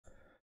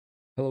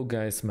Hello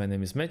guys, my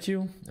name is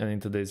Matthew, and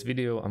in today's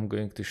video I'm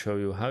going to show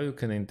you how you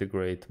can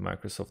integrate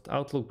Microsoft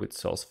Outlook with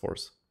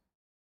Salesforce.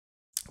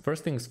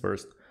 First things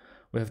first,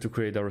 we have to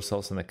create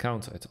ourselves an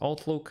account at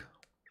Outlook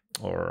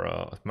or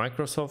at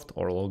Microsoft,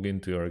 or log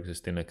into your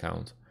existing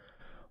account.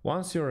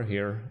 Once you're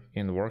here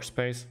in the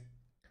workspace,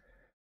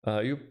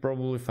 you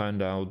probably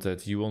find out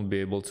that you won't be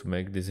able to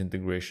make this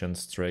integration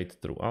straight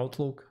through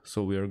Outlook,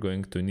 so we are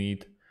going to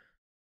need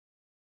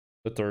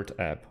the third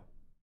app.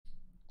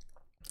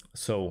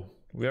 So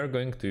we are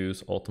going to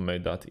use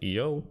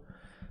Automate.io.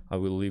 I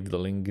will leave the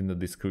link in the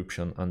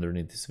description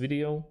underneath this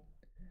video.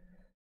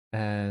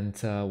 And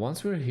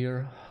once we're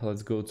here,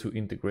 let's go to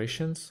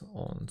integrations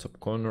on top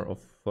corner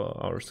of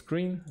our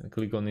screen and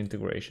click on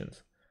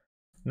integrations.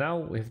 Now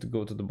we have to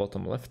go to the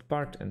bottom left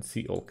part and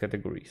see all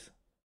categories.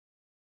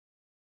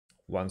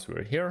 Once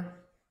we're here,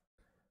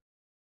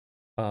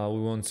 we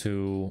want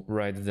to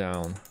write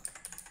down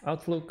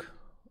Outlook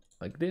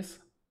like this.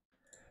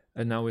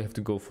 And now we have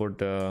to go for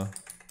the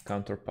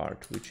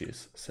counterpart, which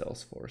is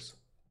Salesforce.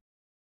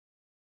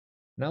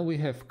 Now we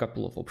have a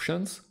couple of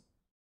options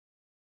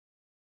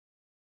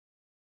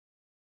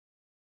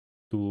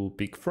to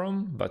pick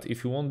from, but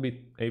if you won't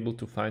be able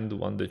to find the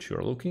one that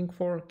you're looking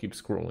for, keep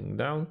scrolling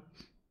down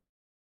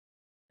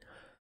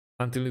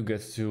until you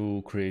get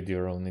to create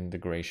your own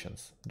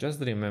integrations. Just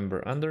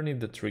remember,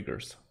 underneath the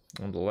triggers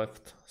on the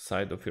left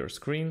side of your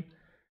screen,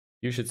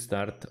 you should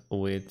start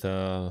with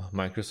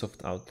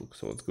Microsoft Outlook.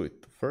 So let's go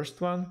with the first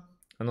one.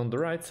 And on the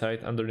right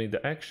side, underneath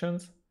the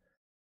actions,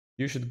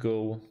 you should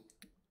go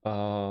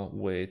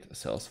with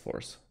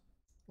Salesforce,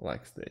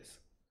 like this.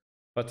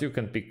 But you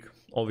can pick,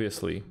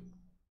 obviously,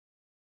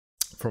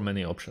 from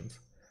many options.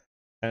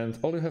 And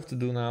all you have to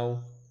do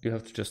now, you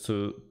have to just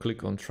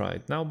click on Try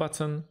It Now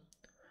button,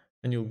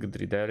 and you'll get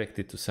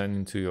redirected to sign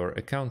into your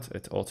account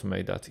at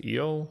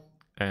Automate.io.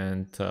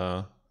 And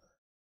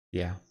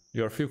yeah,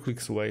 you're a few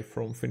clicks away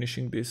from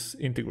finishing this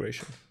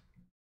integration.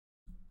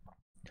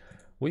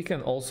 We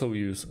can also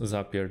use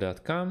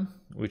Zapier.com,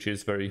 which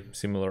is very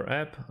similar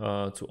app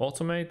to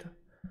Automate.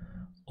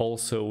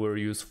 Also, we're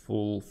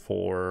useful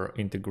for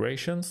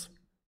integrations.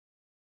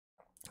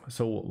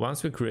 So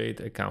once we create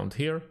an account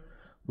here,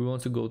 we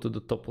want to go to the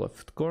top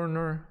left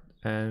corner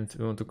and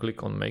we want to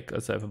click on Make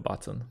a Zap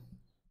button.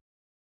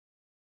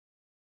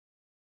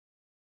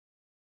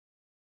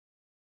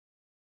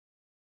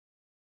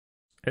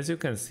 As you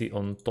can see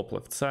on top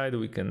left side,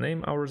 we can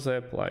name our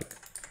Zap like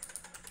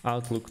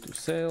Outlook to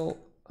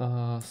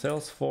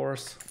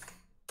Salesforce,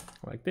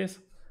 like this,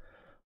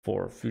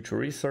 for future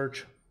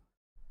research.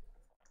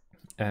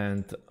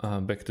 And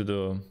back to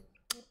the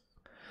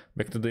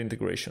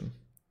integration.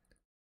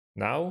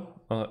 Now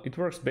it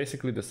works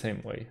basically the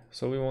same way.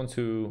 So we want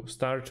to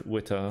start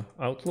with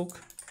Outlook,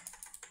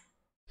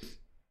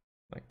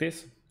 like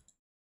this.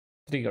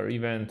 Trigger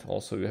event,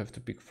 also you have to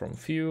pick from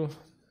few.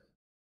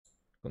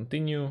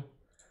 Continue.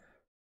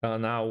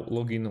 Now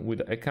log in with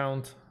the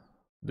account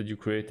that you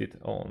created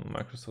on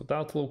Microsoft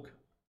Outlook.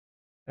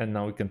 And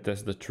now we can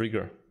test the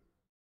trigger.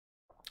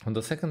 On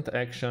the second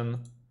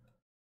action,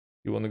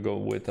 you want to go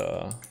with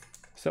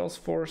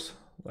Salesforce,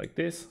 like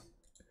this.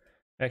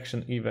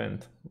 Action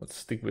event, let's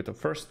stick with the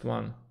first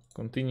one,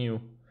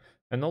 continue.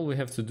 And all we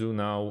have to do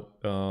now,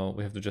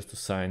 we have to just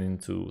sign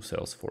into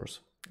Salesforce.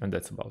 And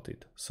that's about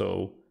it.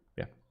 So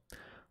yeah,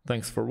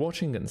 thanks for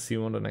watching and see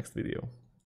you on the next video.